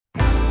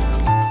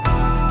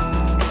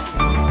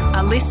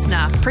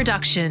listener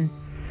production.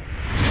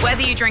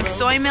 Whether you drink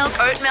soy milk,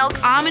 oat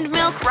milk, almond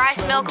milk,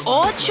 rice milk,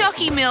 or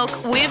chalky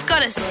milk, we've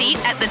got a seat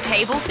at the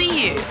table for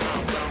you.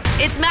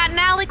 It's Matt and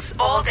Alex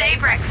All Day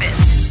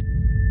Breakfast.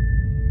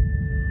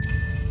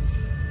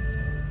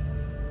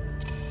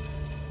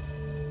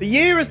 The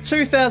year is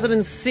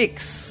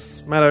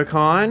 2006. Matt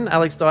O'Kine,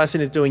 Alex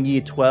Dyson is doing year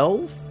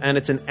 12, and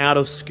it's an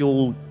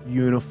out-of-school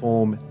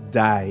uniform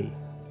day.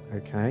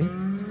 Okay?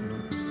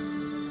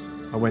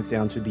 I went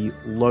down to the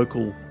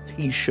local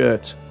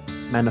T-shirt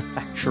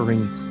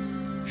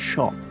manufacturing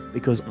shop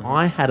because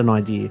I had an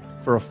idea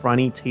for a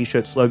funny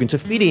T-shirt slogan to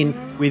fit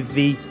in with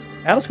the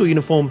out-of-school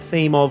uniform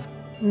theme of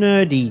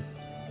nerdy.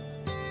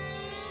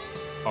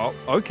 Oh,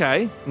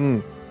 okay.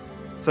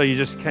 So you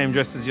just came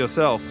dressed as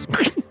yourself.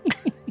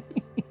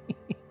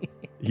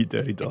 You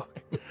dirty dog.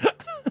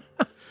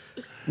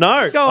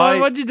 No. Go on,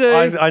 what'd you do?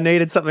 I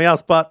needed something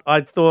else, but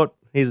I thought,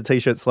 here's a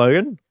T-shirt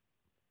slogan.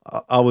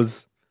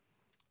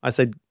 I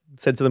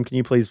said to them, can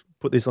you please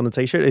put this on the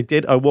T-shirt? It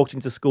did. I walked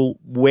into school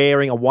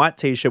wearing a white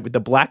T-shirt with the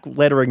black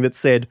lettering that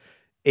said,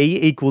 E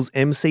equals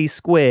MC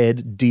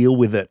squared, deal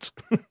with it.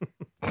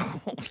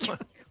 Oh, my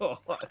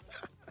God.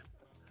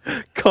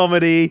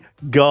 Comedy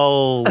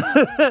gold.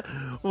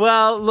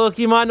 Well, look,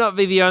 you might not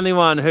be the only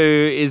one who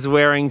is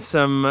wearing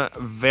some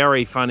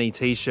very funny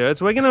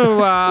T-shirts. We're going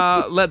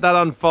to let that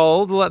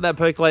unfold, let that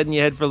percolate in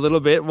your head for a little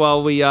bit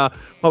while we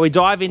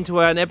dive into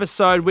an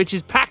episode which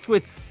is packed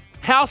with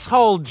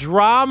household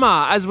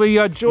drama as we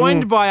are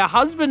joined by a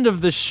husband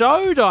of the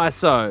show,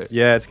 Daiso.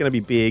 Yeah, it's going to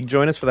be big.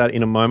 Join us for that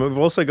in a moment. We've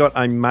also got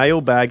a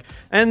mailbag.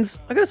 And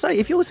I got to say,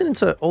 if you're listening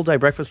to All Day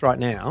Breakfast right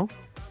now,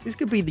 this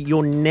could be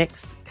your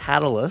next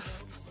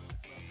catalyst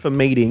for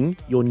meeting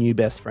your new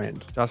best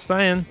friend. Just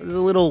saying. There's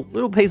a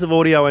little piece of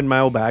audio and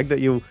mailbag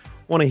that you'll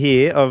want to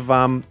hear of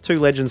two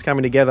legends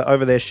coming together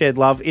over their shared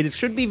love. It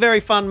should be very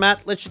fun,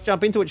 Matt. Let's just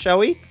jump into it, shall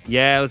we?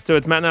 Yeah, let's do it.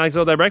 It's Matt and Alex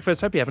All Day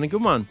Breakfast. Hope you're having a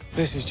good one.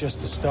 This is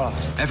just the start.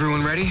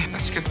 Everyone ready?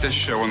 Let's get this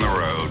show on the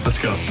road. Let's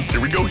go.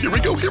 Here we go.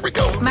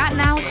 Matt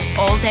and Alex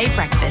All Day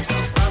Breakfast.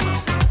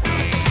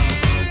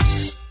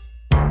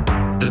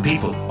 The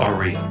people are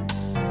real.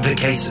 The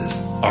cases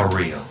are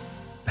real.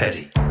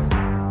 Petty.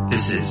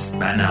 This is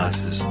Matt and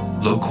Alex's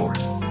Low Court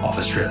of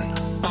Australia.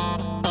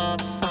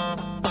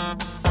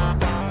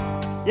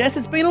 Yes,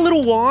 it's been a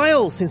little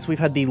while since we've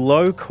had the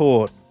Low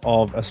Court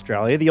of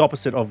Australia, the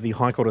opposite of the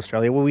High Court of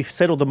Australia, where we've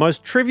settled the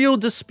most trivial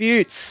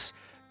disputes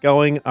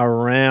going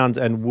around.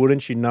 And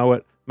wouldn't you know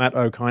it, Matt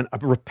O'Kine, a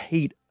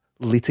repeat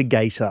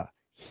litigator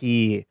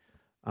here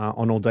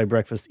on All Day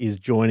Breakfast, is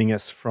joining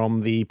us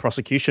from the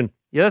prosecution.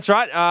 Yeah, that's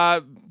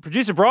right.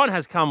 Producer Bron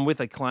has come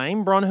with a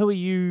claim. Bron, who are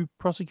you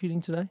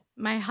prosecuting today?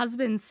 My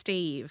husband,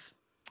 Steve.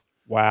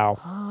 Wow.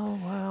 Oh,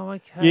 wow,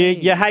 okay.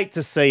 You hate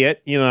to see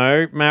it,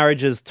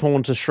 marriage is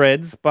torn to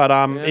shreds, but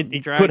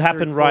it could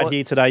happen right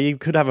here today. You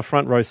could have a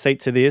front row seat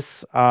to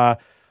this. I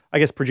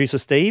guess producer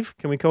Steve,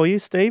 can we call you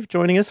Steve,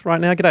 joining us right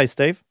now? G'day,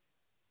 Steve.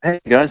 Hey,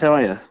 guys, how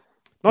are you?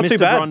 Not Mr. too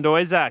bad. Mr.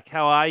 Brondoizak,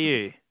 how are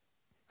you?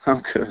 I'm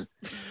good.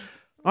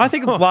 I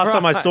think the last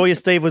time I saw you,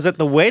 Steve, was at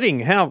the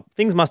wedding. How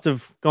things must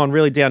have gone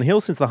really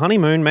downhill since the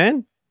honeymoon,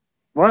 man.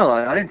 Well,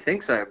 I didn't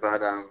think so,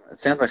 but it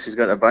sounds like she's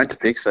got a bone to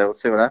pick, so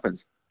let's see what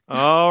happens.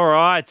 All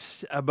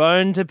right. A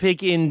bone to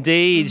pick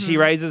indeed. She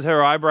raises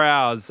her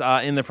eyebrows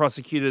in the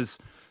prosecutor's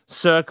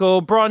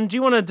circle. Bron, do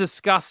you want to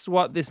discuss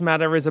what this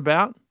matter is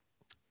about?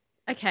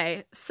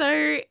 Okay,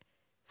 so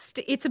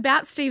it's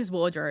about Steve's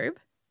wardrobe.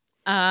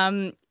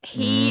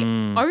 He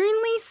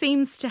only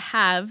seems to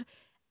have...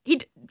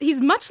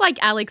 He's much like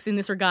Alex in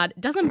this regard.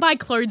 Doesn't buy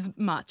clothes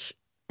much.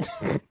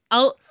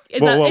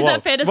 Is that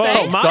fair to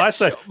say?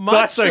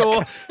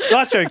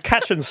 Daiso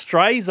catching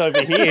strays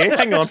over here.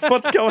 Hang on,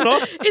 what's going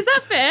on? Is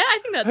that fair? I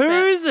think that's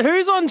fair.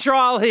 Who's on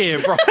trial here,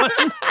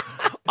 Brian?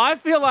 I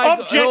feel like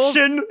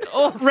objection.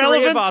 All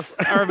three of us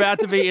are about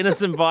to be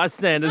innocent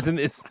bystanders in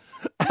this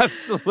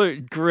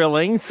absolute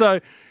grilling.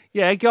 So,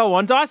 yeah, go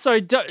on.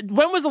 Daiso,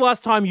 when was the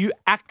last time you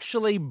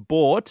actually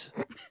bought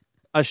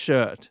a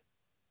shirt?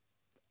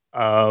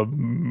 Well,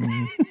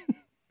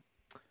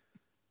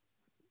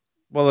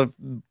 the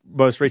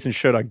most recent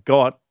shirt I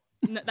got,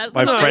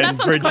 my friend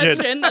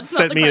Bridget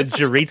sent me a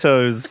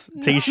Doritos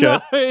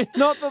T-shirt. No,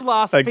 not the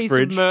last Thanks, piece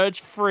Bridge. of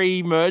merch,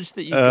 free merch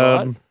that you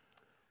got.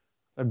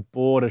 I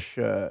bought a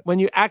shirt. When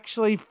you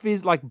actually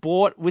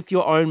bought with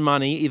your own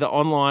money, either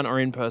online or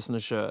in person, a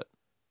shirt.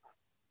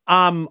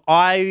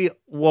 I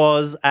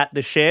was at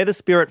the Share the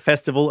Spirit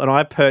Festival and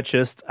I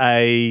purchased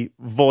a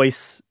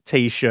Voice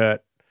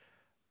T-shirt.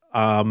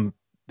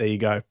 There you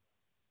go,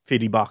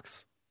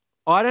 $50.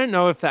 I don't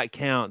know if that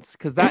counts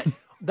because that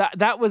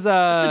was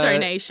a... It's a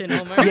donation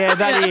almost. Yeah,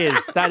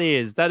 that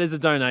is a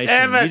donation.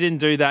 Damn it. You didn't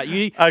do that.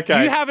 You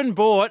haven't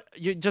bought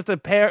just a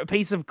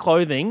piece of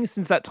clothing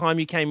since that time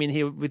you came in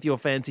here with your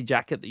fancy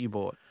jacket that you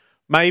bought.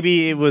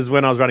 Maybe it was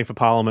when I was running for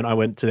Parliament. I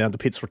went down to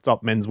Pit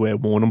Stop Menswear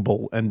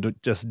Warrnambool and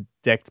just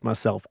decked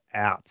myself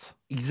out.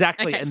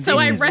 Exactly. Okay, and so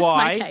I rest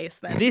my case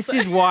then. This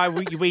is why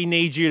we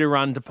need you to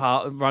run for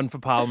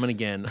Parliament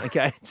again,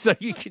 okay? So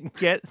you can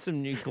get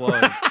some new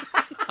clothes.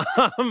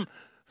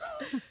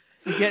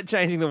 Forget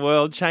changing the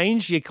world.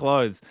 Change your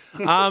clothes.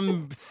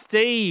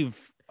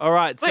 Steve. All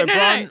right. Wait, So no,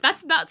 Bron, no,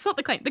 that's not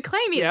the claim. The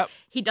claim is Yep.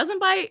 he doesn't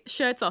buy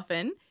shirts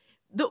often.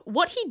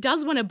 What he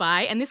does want to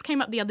buy, and this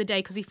came up the other day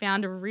because he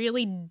found a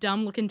really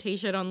dumb-looking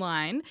T-shirt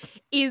online,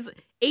 is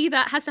either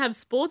has to have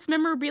sports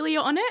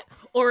memorabilia on it,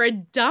 or a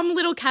dumb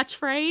little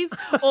catchphrase,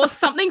 or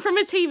something from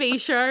a TV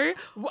show.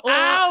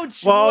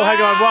 ouch! Whoa,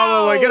 hang on.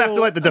 Whoa. We're going to have to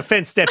wow. let the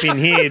defense step in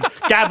here.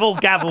 Gavel,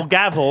 gavel,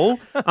 gavel.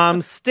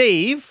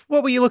 Steve,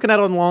 what were you looking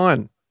at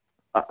online?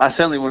 I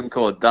certainly wouldn't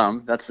call it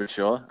dumb, that's for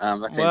sure. That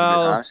seems a bit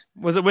harsh.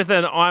 Was it with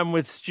an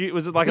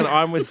was it like an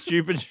I'm with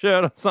stupid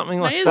shirt or something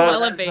May like as that?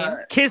 well have been.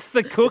 Kiss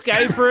the cook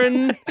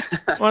apron,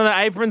 one of the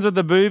aprons with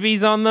the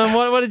boobies on them.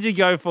 What did you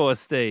go for,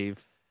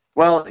 Steve?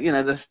 Well,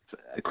 the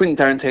Quentin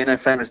Tarantino,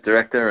 famous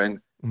director, and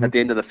at the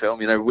end of the film,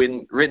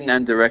 written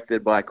and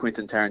directed by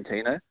Quentin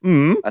Tarantino.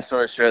 Mm. I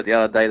saw a shirt the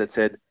other day that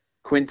said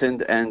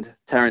Quentin and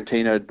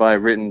Tarantino by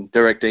written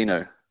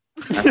Directino.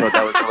 I thought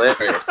that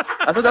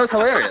was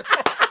hilarious.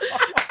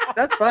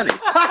 That's funny.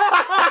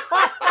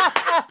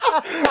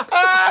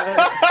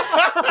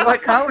 Why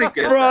can't we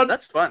get Rod. that?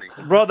 That's funny.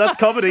 Rod, that's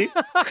comedy.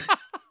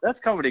 That's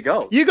comedy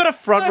gold. You got a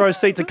front row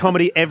seat to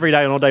comedy every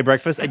day on All Day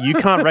Breakfast, and you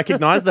can't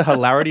recognise the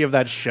hilarity of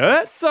that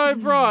shirt? So,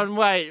 Bron,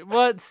 wait,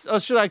 or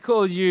should I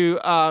call you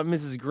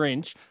Mrs.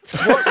 Grinch?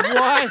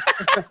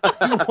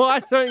 Why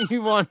don't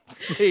you want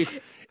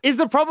Steve? Is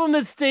the problem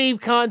that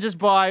Steve can't just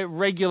buy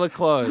regular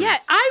clothes? Yeah,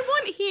 I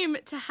want him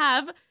to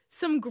have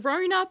some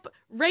grown-up,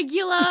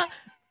 regular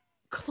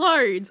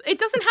clothes. It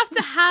doesn't have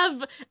to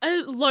have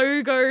a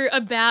logo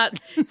about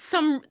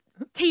some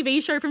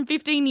TV show from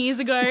 15 years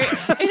ago.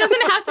 It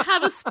doesn't have to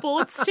have a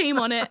sports team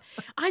on it.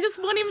 I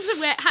just want him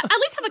to at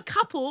least have a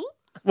couple.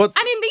 And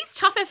in these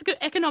tough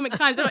economic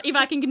times, if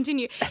I can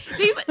continue,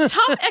 these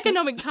tough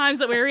economic times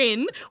that we're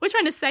in, we're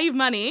trying to save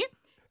money.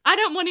 I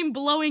don't want him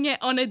blowing it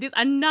on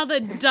another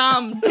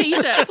dumb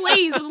T-shirt.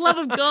 Please, for the love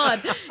of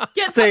God,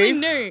 get Steve, something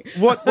new.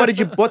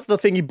 What's the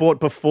thing you bought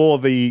before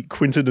the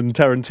Quentin and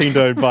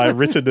Tarantino by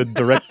written and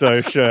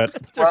directo shirt?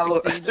 Well,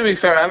 to be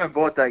fair, I haven't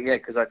bought that yet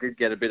because I did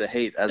get a bit of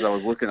heat as I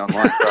was looking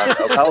online. So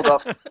I've held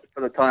off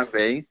for the time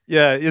being.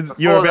 Yeah,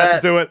 you were about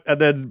to do it, and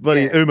then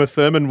bloody Uma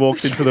Thurman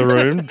walks into the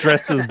room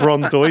dressed as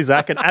Bron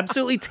Doizak and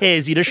absolutely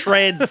tears you to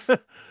shreds.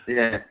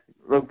 Yeah.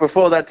 Look,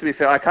 before that, to be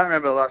fair, I can't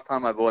remember the last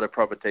time I bought a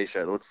proper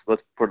T-shirt.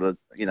 Let's put it,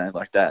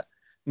 like that.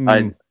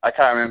 I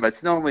can't remember.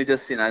 It's normally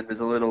just, there's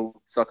a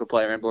little soccer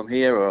player emblem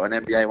here or an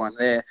NBA one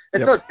there.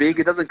 It's not big.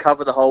 It doesn't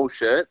cover the whole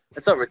shirt.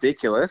 It's not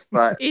ridiculous,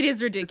 but it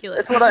is ridiculous.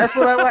 It's what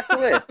I like to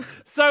wear.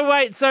 So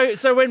wait,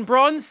 so when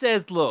Bron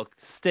says, "Look,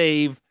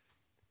 Steve,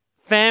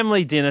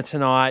 family dinner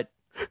tonight.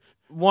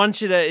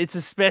 Want you to. It's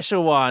a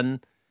special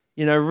one.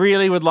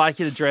 Really would like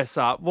you to dress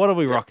up. What are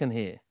we rocking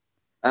here?"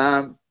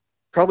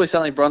 Probably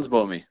something Bron's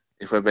bought me,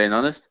 if we're being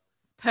honest.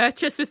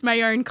 Purchased with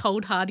my own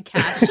cold hard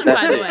cash,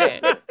 by the way.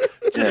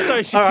 Just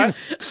so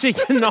she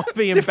cannot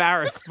be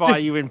embarrassed by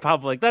you in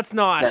public. That's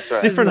nice. That's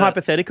right. Different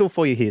hypothetical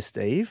for you here,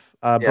 Steve.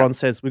 Bron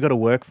says, we've got a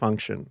work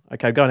function.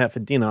 Okay, going out for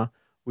dinner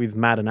with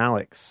Matt and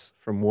Alex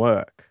from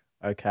work.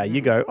 Okay,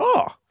 you go,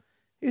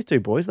 here's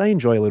two boys. They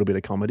enjoy a little bit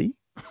of comedy.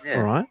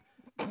 Yeah. All right.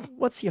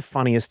 What's your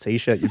funniest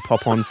T-shirt you'd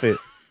pop on for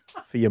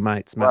your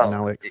mates, Matt and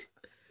Alex?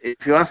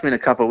 If you ask me in a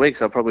couple of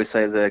weeks, I'll probably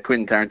say the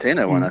Quentin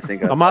Tarantino one. I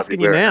think I'm asking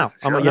you now.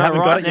 Sure. You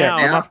haven't got it yet.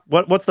 Now?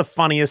 What's the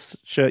funniest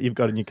shirt you've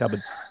got in your cupboard?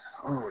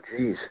 Oh,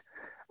 jeez.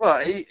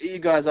 Well, you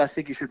guys, I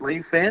think you should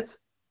leave fans.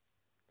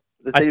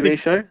 The TV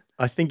show.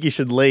 I think you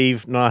should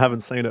leave. No, I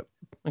haven't seen it.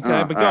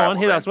 Okay, but go on,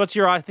 hit us. What's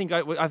your I think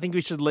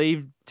we should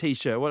leave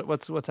T-shirt?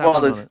 What's happening?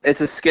 Well,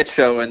 it's a sketch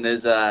show, and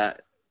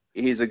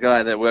he's a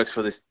guy that works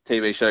for this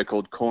TV show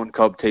called Corn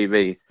Cob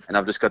TV, and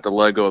I've just got the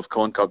logo of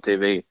Corn Cob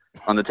TV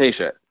on the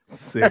T-shirt.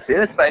 Sick. That's it.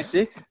 It's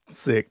basic.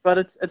 Sick. But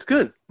it's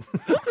good.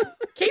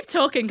 Keep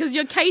talking, because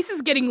your case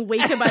is getting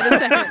weaker by the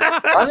second.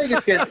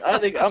 I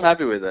think I'm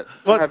happy with it.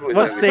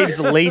 What's Steve's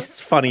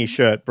least funny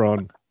shirt,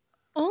 Bron?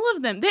 All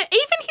of them. Even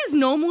his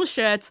normal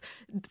shirts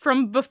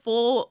from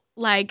before,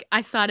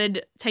 I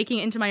started taking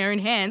it into my own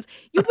hands.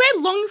 You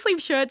wear long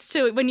sleeve shirts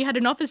too when you had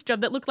an office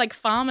job that looked like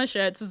farmer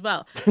shirts as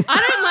well.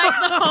 I don't like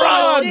the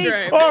whole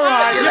wardrobe. All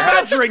right, you're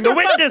badgering the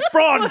witness,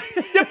 Bron.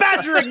 You're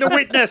badgering the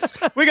witness.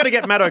 We got to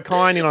get Matt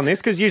O'Kine in on this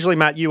because usually,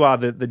 Matt, you are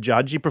the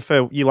judge.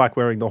 You like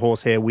wearing the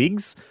horsehair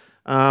wigs.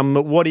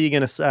 What are you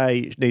going to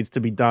say needs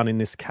to be done in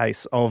this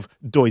case of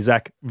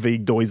Doizak v.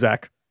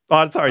 Doizak?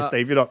 Oh, sorry,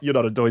 Steve. You're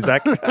not a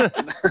Doizak.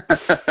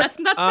 That's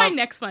my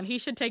next one. He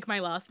should take my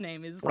last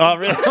name. Oh,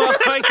 really?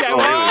 Okay, hold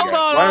on.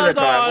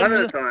 One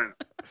at a time.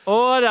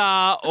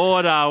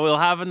 Order. We'll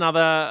have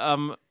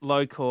another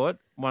low court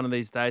one of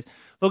these days.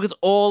 Look, it's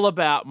all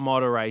about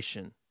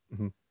moderation.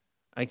 Mm-hmm.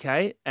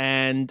 Okay?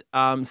 And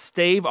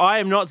Steve, I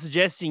am not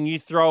suggesting you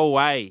throw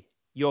away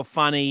your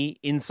funny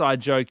inside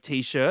joke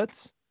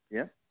T-shirts.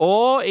 Yeah.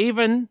 Or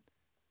even,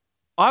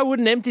 I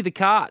wouldn't empty the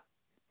cart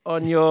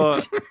on your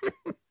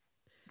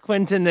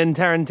Quentin and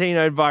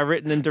Tarantino by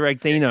written and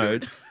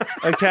directinoed.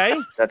 Okay?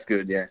 That's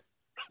good, yeah.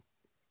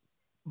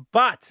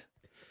 But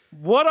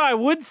what I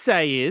would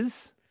say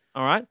is,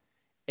 all right,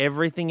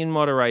 everything in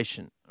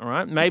moderation. All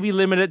right, maybe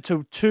limit it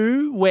to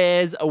 2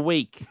 wears a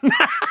week.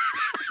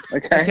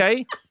 Okay.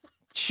 Okay,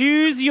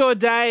 choose your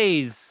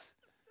days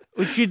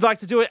which you'd like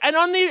to do it, and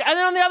on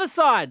the other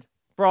side,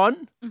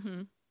 Bron.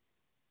 Mm-hmm.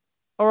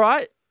 All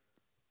right,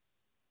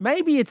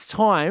 maybe it's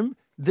time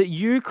that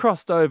you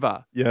crossed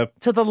over Yep.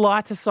 to the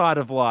lighter side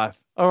of life.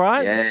 All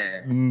right,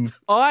 Yeah.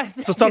 I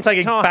think So stop it's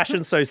taking time.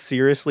 fashion so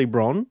seriously,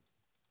 Bron,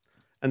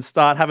 and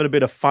start having a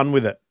bit of fun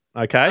with it.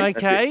 Okay. That's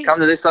Okay, it. Come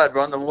to this side,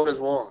 Ron. The water's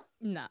warm.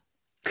 Nah.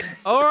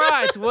 all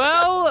right.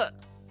 Well,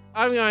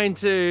 I'm going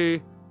to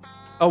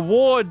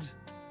award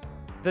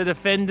the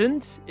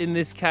defendant in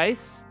this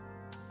case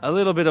a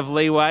little bit of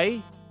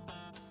leeway,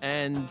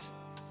 and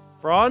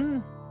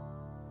Bron,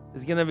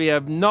 there's going to be a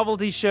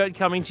novelty shirt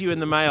coming to you in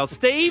the mail.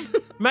 Steve,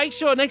 make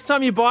sure next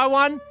time you buy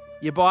one,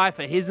 you buy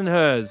for his and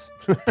hers.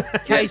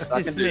 Case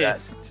I can do that.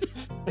 dismissed.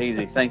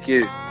 Easy. Thank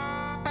you.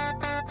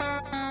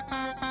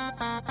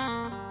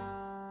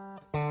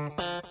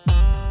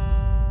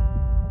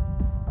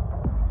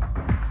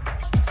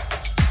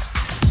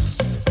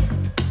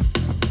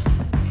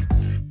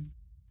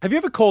 Have you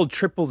ever called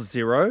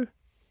 000,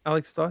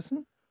 Alex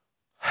Dyson?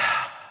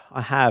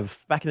 I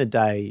have. Back in the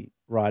day,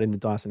 right in the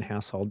Dyson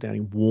household down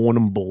in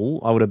Warrnambool,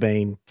 I would have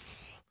been,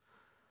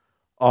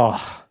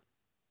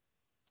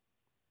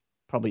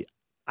 probably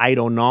 8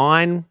 or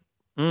 9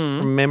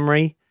 from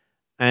memory.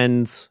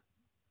 And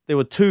there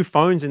were 2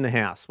 phones in the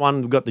house.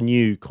 One, we got the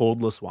new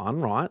cordless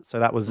one, right? So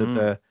that was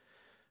that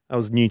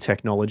was new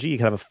technology. You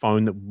could have a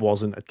phone that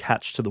wasn't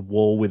attached to the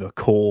wall with a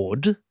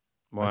cord.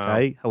 Wow.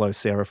 Okay. Hello,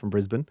 Sarah from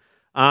Brisbane.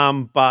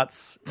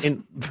 But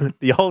in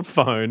the old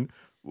phone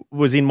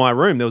was in my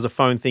room. There was a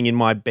phone thing in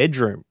my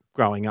bedroom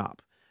growing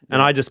up.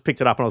 And I just picked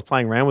it up and I was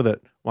playing around with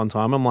it one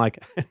time. I'm like,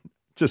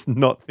 just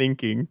not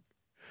thinking.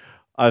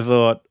 I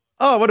thought,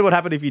 I wonder what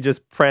happened if you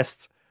just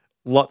pressed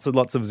lots and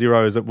lots of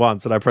zeros at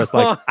once. And I pressed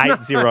like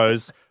 8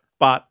 zeros,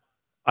 but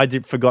I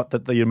forgot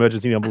that the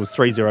emergency number was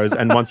 3 zeros.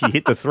 And once you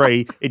hit the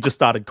 3, it just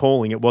started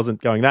calling. It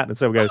wasn't going that. And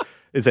so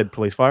it said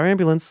police, fire,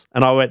 ambulance.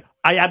 And I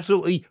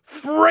absolutely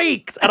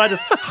freaked. And I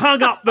just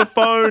hung up the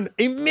phone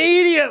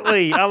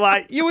immediately. I'm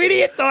like, you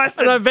idiot,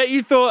 Dyson. And I bet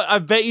you thought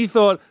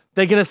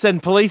they're going to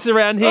send police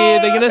around here.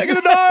 They're going to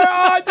no,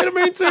 I didn't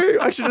mean to.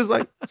 I should just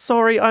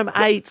sorry, I'm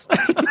 8.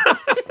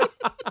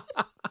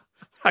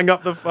 Hung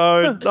up the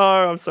phone. No,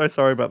 I'm so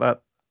sorry about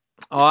that.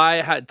 I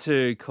had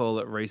to call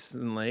it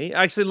recently.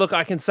 Actually, look,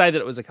 I can say that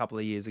it was a couple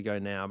of years ago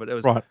now, but it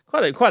was Right.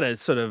 quite a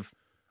sort of.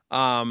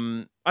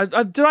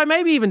 Did I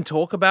maybe even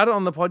talk about it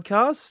on the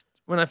podcast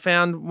when I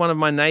found one of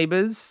my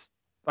neighbours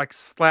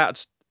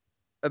slouched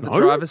at the No?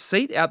 driver's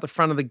seat out the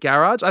front of the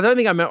garage? I don't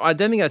think I You didn't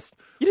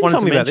wanted tell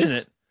to me about mention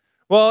this. it.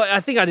 Well,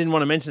 I think I didn't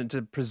want to mention it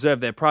to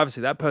preserve their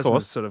privacy. That person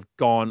was course. sort of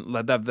gone.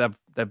 Like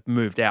they've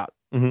moved out.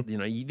 Mhm. You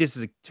know, this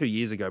is 2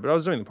 years ago, but I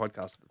was doing the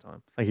podcast at the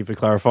time. Thank you for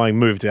clarifying.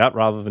 Moved out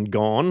rather than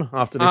gone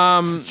after this.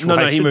 No, he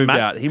situation, moved Matt.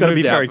 out. He Got to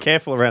moved be very out.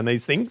 careful around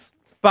these things.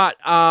 But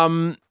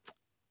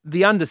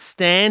the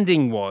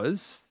understanding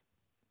was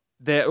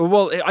that,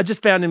 well, I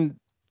just found him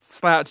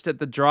slouched at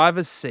the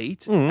driver's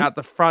seat out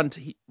the front.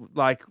 You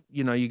got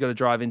to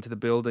drive into the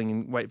building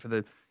and wait for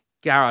the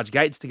garage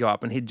gates to go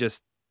up. And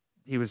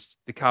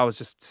the car was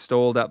just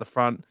stalled out the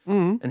front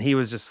and he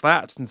was just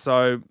slouched. And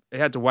so they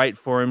had to wait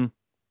for him.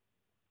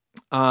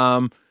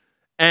 And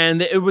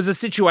it was a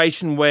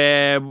situation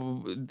where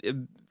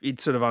it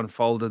sort of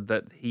unfolded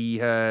that he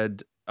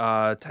had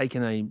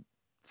taken a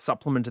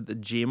supplement at the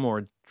gym or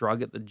a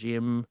drug at the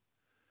gym,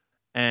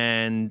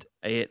 and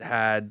it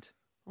had,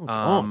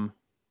 and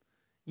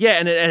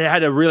it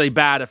had a really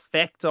bad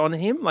effect on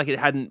him. Like it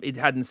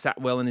hadn't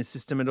sat well in his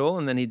system at all,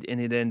 and then he'd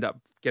end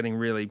up getting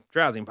really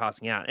drowsy and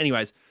passing out.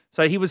 Anyways,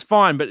 so he was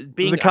fine, but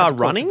being the car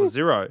running?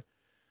 000,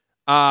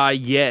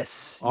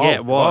 yes, Oh, yeah,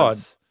 it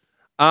was.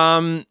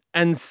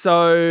 And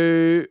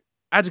so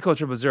I had to call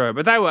 000,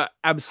 but they were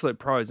absolute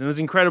pros, and it was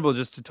incredible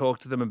just to talk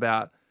to them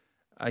about.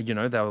 They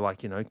were like,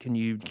 can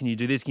you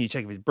do this? Can you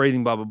check if he's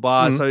breathing? Blah blah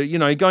blah. So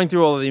going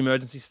through all of the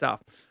emergency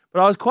stuff.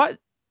 But I was quite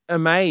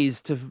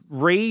amazed to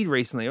read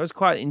recently. I was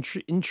quite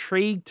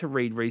intrigued to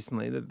read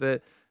recently that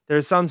there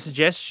are some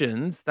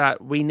suggestions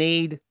that we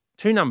need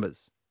 2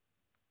 numbers.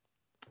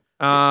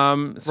 So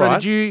Right.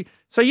 did you?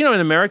 So in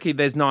America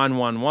there's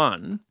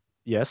 911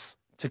 Yes.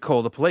 to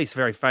call the police,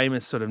 very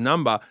famous sort of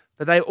number.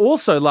 But they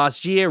also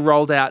last year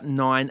rolled out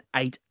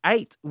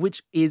 988,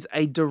 which is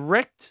a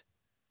direct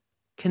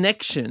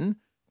connection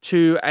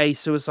to a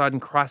suicide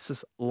and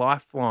crisis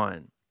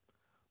lifeline.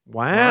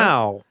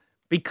 Wow.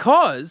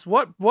 Because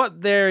what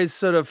there is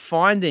sort of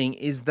finding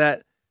is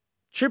that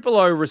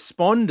 000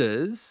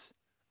 responders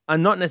are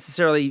not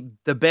necessarily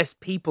the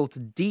best people to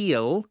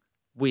deal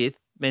with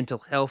mental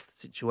health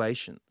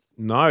situations.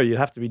 No, you'd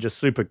have to be just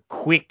super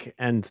quick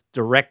and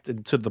direct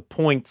and to the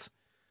point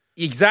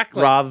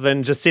Exactly. rather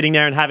than just sitting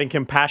there and having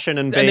compassion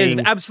and And there's being...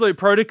 an absolute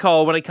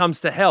protocol when it comes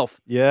to health.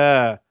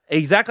 Yeah.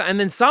 Exactly. And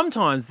then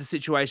sometimes the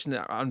situation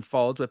that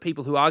unfolds where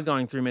people who are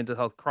going through mental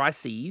health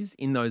crises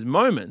in those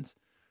moments,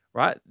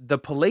 right, the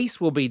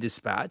police will be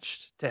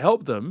dispatched to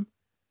help them.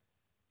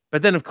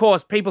 But then, of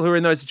course, people who are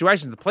in those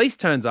situations, the police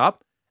turns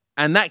up,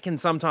 and that can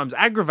sometimes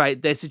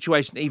aggravate their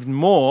situation even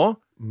more.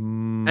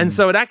 And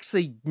so it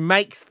actually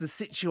makes the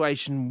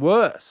situation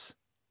worse.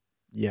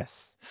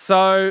 Yes.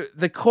 So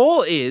the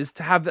call is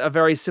to have a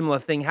very similar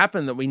thing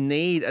happen, that we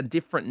need a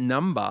different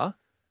number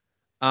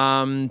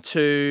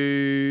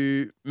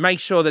to make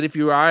sure that if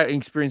you are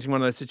experiencing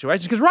one of those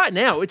situations, because right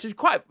now, it's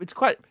quite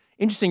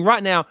interesting.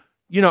 Right now,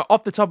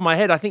 off the top of my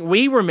head, I think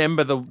we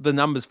remember the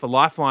numbers for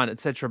Lifeline,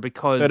 etc.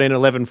 because 13,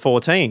 11,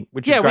 14,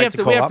 which is great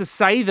we have to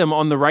say them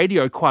on the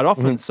radio quite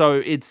often,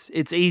 so it's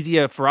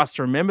easier for us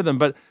to remember them.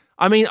 But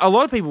I mean, a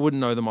lot of people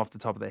wouldn't know them off the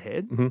top of their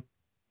head,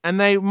 and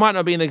they might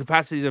not be in the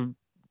capacity to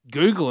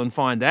Google and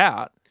find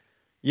out.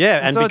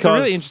 Yeah, and so because it's a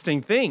really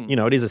interesting thing.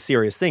 It is a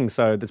serious thing,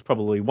 so that's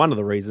probably one of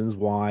the reasons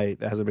why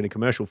there hasn't been a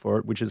commercial for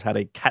it, which has had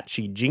a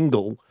catchy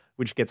jingle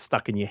which gets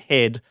stuck in your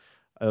head.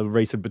 A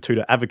recent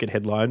Batuta Advocate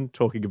headline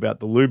talking about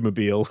the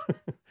Lubemobile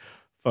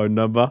phone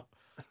number,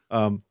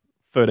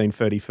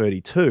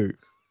 133032.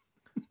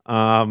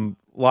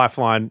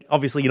 Lifeline,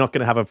 obviously you're not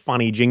going to have a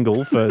funny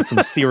jingle for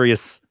some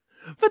serious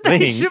but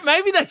things.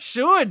 Maybe they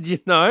should, Do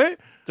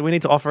we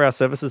need to offer our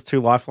services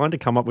to Lifeline to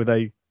come up with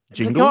a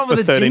jingle come up for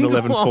with a 13, jingle?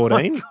 11, 14? Oh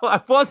my God,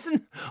 I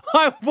wasn't. Is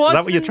that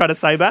what you're trying to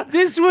say, Matt?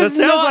 This was That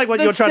sounds not like what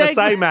the you're trying to say,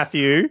 segment.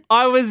 Matthew.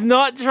 I was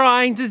not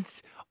trying to.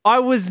 I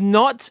was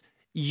not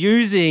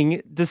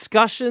using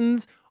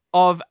discussions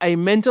of a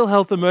mental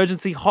health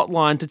emergency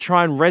hotline to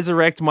try and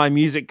resurrect my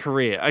music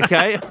career,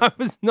 okay? I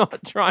was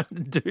not trying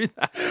to do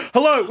that.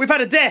 Hello, we've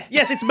had a death.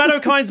 Yes, it's Matt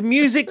O'Kine's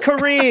music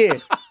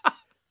career.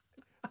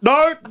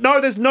 No,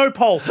 there's no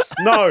pulse.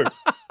 No.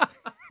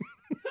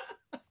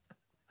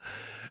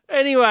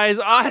 Anyways,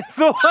 I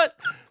thought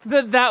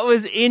that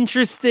was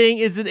interesting.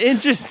 It's an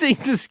interesting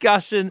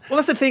discussion. Well,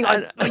 that's the thing.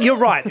 You're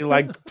right.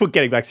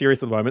 Getting back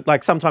serious at the moment.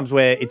 Like sometimes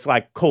where it's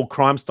like call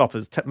Crime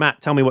Stoppers.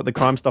 Matt, tell me what the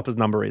Crime Stoppers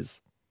number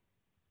is.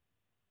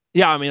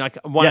 Yeah, I mean like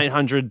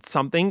 1-800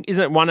 something.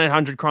 Isn't it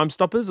 1-800 Crime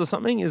Stoppers or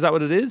something? Is that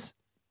what it is?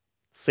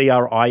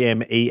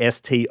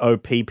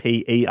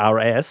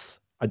 CRIMESTOPPERS.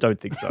 I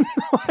don't think so.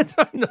 I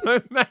don't know,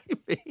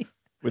 maybe.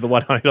 With a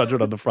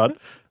 1-800 on the front.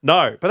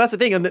 No, but that's the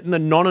thing. And the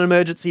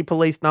non-emergency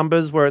police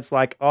numbers where it's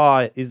like,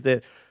 is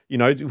there,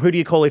 who do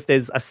you call if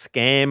there's a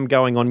scam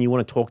going on? You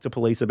want to talk to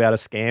police about a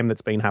scam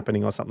that's been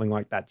happening or something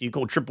like that. Do you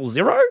call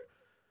 000?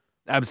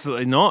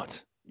 Absolutely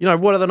not.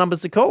 What are the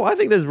numbers to call? I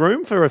think there's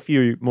room for a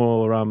few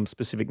more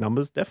specific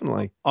numbers,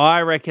 definitely.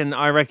 I reckon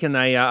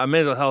a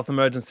mental health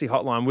emergency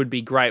hotline would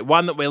be great.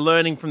 One that we're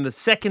learning from the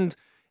second,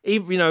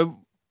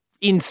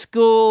 in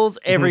schools,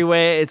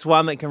 everywhere. It's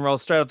one that can roll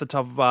straight off the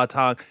top of our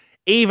tongue.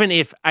 Even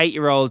if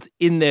 8-year-olds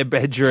in their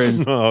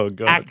bedrooms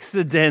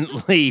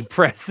accidentally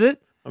press it.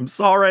 I'm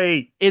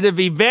sorry. It'd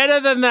be better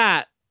than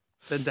that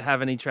than to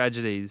have any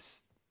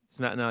tragedies. It's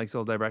Matt and Alex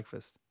All Day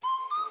Breakfast.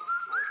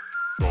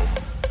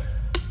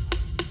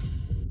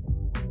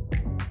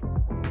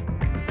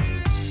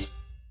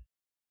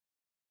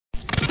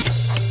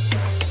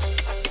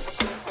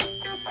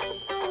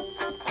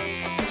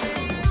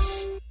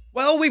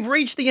 Well, we've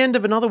reached the end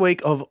of another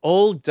week of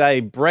All Day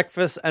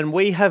Breakfast, and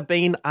we have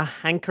been a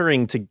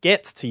hankering to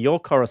get to your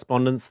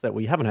correspondence that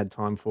we haven't had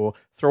time for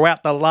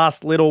throughout the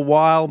last little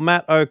while.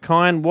 Matt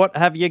O'Kine, what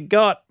have you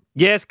got?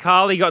 Yes,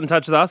 Carly got in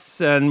touch with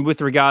us, and with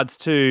regards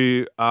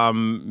to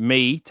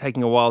me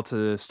taking a while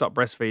to stop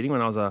breastfeeding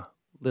when I was a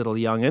little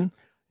youngin'.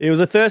 He was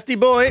a thirsty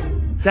boy.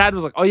 Dad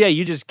was like, oh yeah,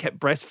 you just kept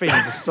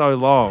breastfeeding for so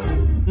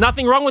long.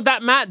 Nothing wrong with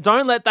that, Matt.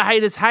 Don't let the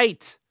haters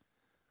hate.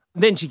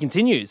 Then she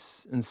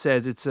continues and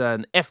says it's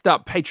an effed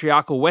up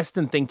patriarchal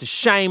Western thing to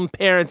shame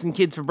parents and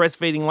kids for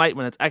breastfeeding late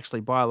when it's actually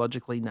a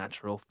biologically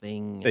natural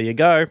thing. There you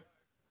go.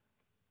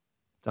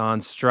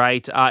 Darn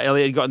straight.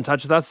 Elliot got in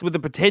touch with us with a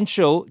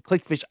potential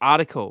Clickfish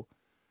article.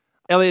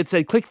 Elliot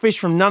said, Clickfish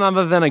from none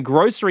other than a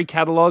grocery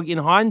catalogue. In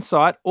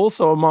hindsight,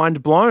 also a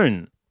mind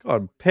blown.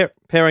 God,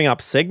 pairing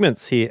up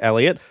segments here,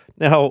 Elliot.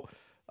 Now,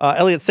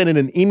 Elliot sent in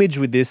an image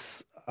with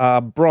this.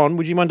 Bron,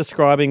 would you mind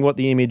describing what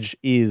the image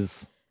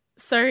is?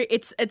 So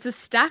it's a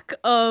stack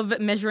of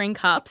measuring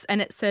cups,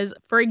 and it says,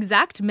 for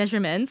exact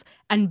measurements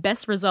and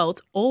best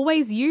results,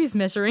 always use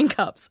measuring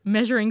cups,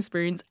 measuring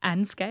spoons,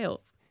 and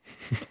scales.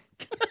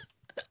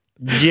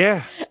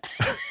 Yeah.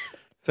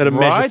 So to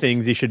measure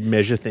things, you should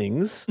measure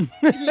things.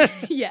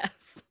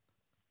 Yes.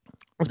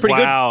 That's pretty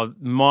good. Wow,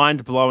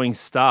 mind-blowing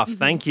stuff.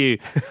 Thank you.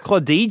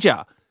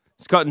 Claudia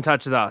has got in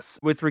touch with us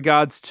with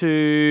regards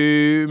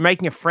to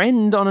making a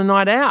friend on a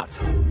night out.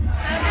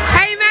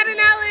 Hey, Matt and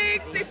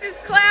Alex, this is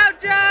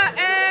Claudia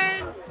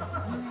and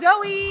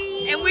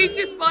Zoe. And we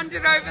just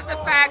bonded over the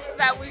fact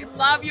that we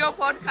love your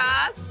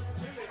podcast.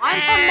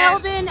 I'm from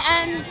Melbourne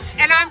and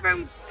I'm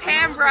from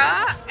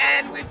Canberra,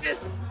 and we've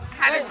just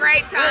had a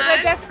great time.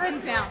 We're best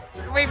friends now.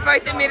 We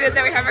both admitted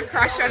that we have a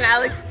crush on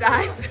Alex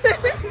Dice.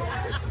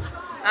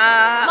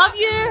 Love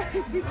you.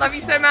 Love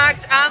you so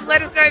much.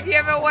 Let us know if you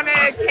ever want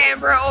a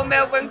Canberra or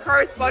Melbourne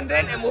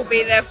correspondent, and we'll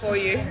be there for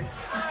you.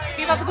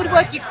 Keep up the good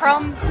work, you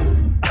crumbs.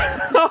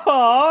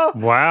 Oh,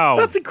 Wow.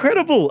 that's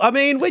incredible. I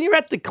mean, when you're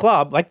at the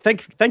club, like,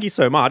 thank you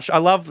so much. I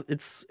love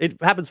it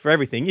happens for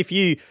everything. If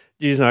you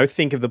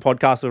think of the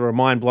podcast that are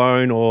mind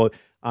blown or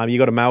you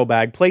got a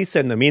mailbag, please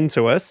send them in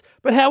to us.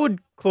 But how would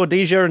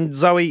Claudesia and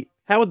Zoe,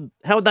 how would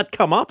that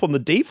come up on the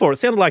D floor? It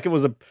sounded like it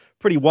was a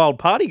pretty wild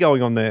party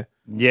going on there.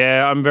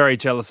 Yeah, I'm very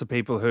jealous of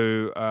people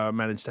who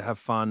manage to have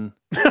fun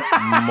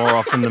more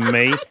often than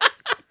me.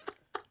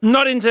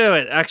 Not into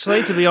it,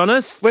 actually, to be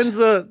honest. When's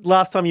the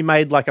last time you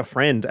made like a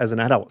friend as an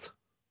adult?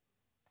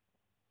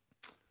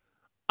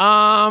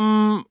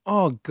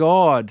 Oh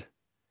God.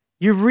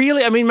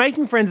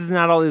 Making friends as an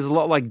adult is a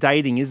lot like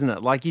dating, isn't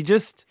it? Like you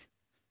just,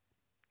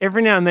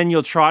 every now and then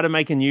you'll try to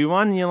make a new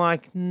one and you're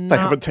like, They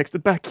haven't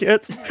texted back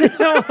yet.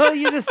 No,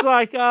 you're just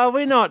like,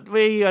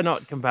 we are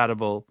not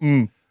compatible.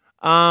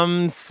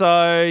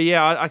 So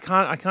yeah, I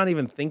can't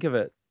even think of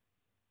it.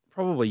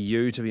 Probably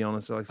you, to be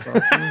honest, Alex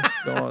Dyson.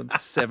 God,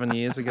 7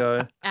 years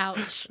ago.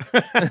 Ouch.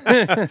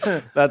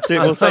 That's it.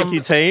 Well, thank you,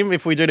 team.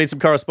 If we do need some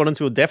correspondence,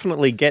 we'll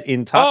definitely get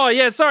in touch. Oh,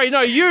 yeah, sorry. No,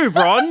 you,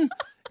 Bron.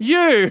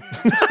 You.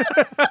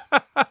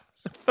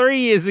 3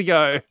 years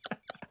ago.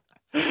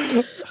 No.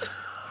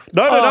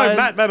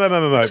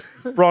 Matt.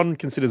 Bron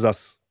considers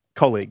us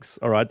colleagues,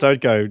 all right?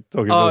 Don't go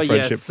talking about a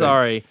friendship. Yes,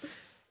 sorry.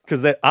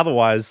 Because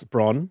otherwise,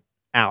 Bron,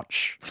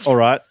 ouch, all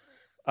right?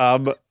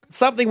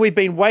 Something we've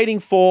been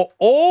waiting for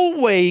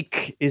all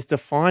week is to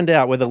find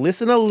out whether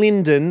listener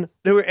Lyndon,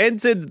 who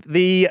entered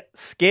the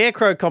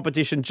Scarecrow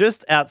competition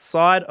just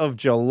outside of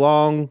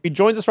Geelong, he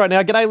joins us right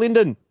now. G'day,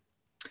 Lyndon.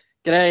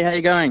 G'day, how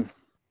you going?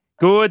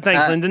 Good,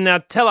 thanks, Lyndon. Now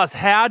tell us,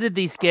 how did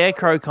the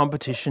Scarecrow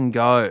competition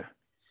go?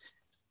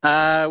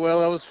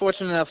 Well, I was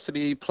fortunate enough to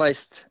be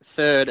placed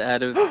third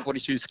out of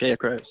 42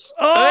 Scarecrows.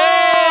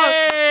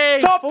 Oh, hey,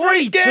 top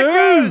 42. 3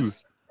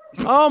 Scarecrows.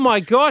 Oh my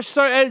gosh!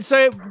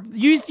 So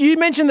you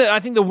mentioned that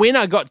I think the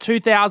winner got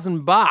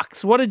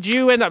 $2,000. What did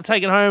you end up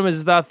taking home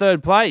as the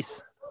third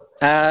place?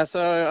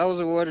 So I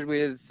was awarded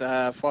with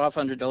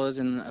 $500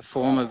 in the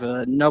form of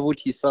a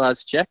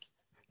novelty-sized check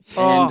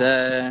and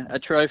a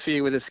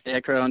trophy with a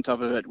scarecrow on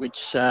top of it,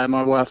 which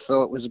my wife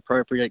thought was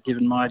appropriate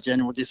given my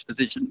general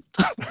disposition.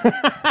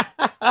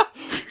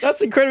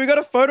 That's incredible. We got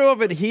a photo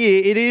of it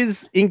here. It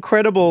is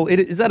incredible.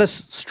 Is that a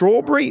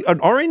strawberry?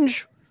 An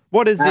orange?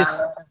 What is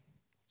this?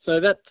 So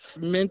that's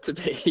meant to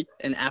be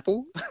an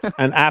apple.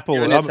 An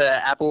apple. It's an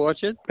apple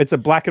orchard. It's a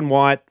black and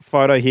white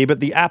photo here, but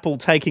the apple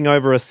taking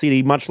over a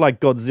city, much like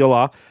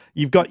Godzilla.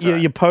 You've got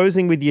you're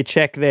posing with your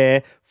check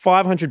there.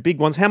 500 big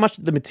ones. How much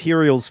did the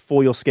materials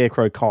for your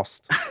scarecrow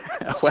cost?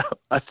 Well,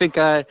 I think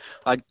I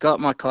got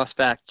my cost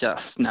back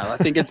just. No, I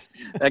think it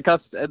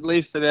costs at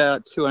least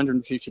about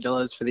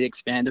 $250 for the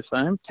expander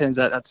foam. Turns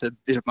out that's a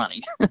bit of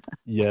money.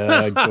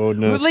 Yeah, goodness.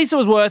 Well, at least it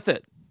was worth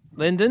it,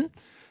 Lyndon.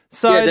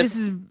 So Yeah, this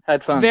is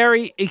had fun.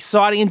 very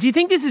exciting. And do you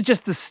think this is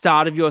just the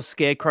start of your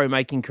scarecrow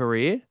making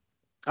career?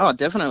 Oh,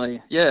 definitely.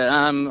 Yeah,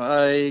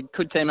 I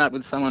could team up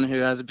with someone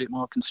who has a bit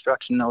more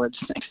construction knowledge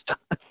next time.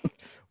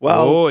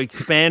 Well,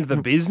 expand the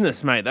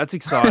business, mate. That's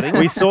exciting.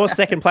 we saw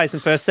second place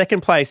and first.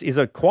 Second place is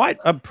a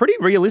pretty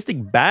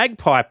realistic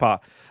bagpiper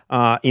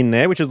in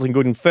there, which is looking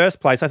good. In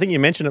first place, I think you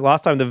mentioned it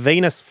last time, the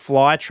Venus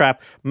flytrap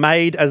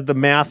made as the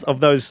mouth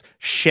of those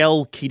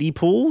shell kiddie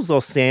pools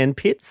or sand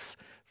pits.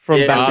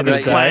 From back in the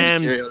day.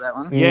 That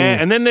one. Yeah,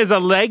 and then there's a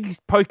leg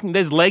poking.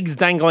 There's legs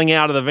dangling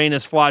out of the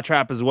Venus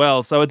flytrap as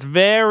well. So it's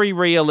very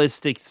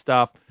realistic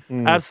stuff.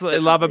 Absolutely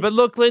love it. But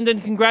look, Lyndon,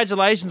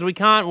 congratulations. We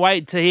can't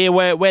wait to hear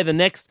where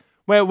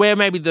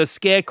maybe the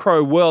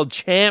Scarecrow World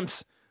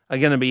Champs are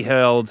going to be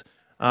held,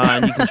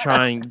 and you can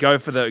try and go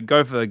for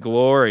the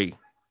glory.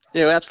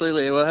 Yeah,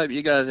 absolutely. Well, I hope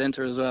you guys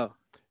enter as well.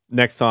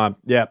 Next time.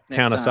 Yeah,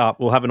 count us up.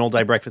 We'll have an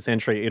all-day breakfast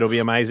entry. It'll be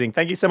amazing.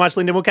 Thank you so much,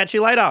 Lyndon. We'll catch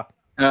you later.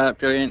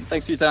 Brilliant.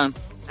 Thanks for your time.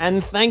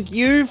 And thank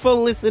you for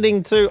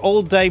listening to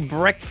All Day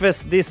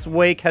Breakfast this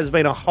week. Has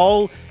been a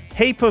whole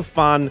heap of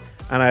fun.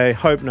 And I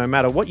hope no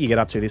matter what you get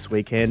up to this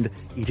weekend,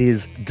 it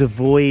is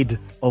devoid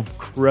of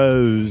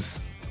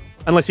crows.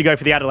 Unless you go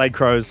for the Adelaide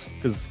Crows,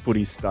 because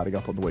footy's starting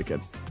up on the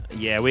weekend.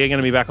 Yeah, we are going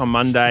to be back on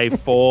Monday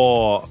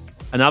for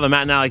another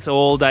Matt and Alex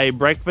All Day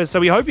Breakfast. So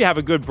we hope you have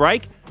a good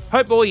break.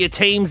 Hope all your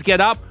teams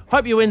get up.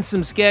 Hope you win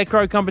some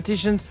Scarecrow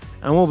competitions.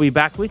 And we'll be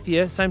back with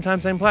you, same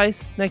time, same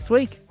place, next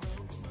week.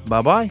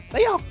 Bye-bye.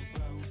 See ya.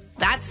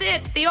 That's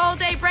it. The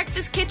all-day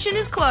breakfast kitchen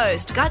is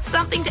closed. Got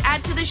something to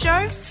add to the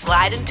show?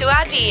 Slide into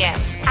our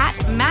DMs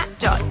at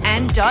matt.and.alex.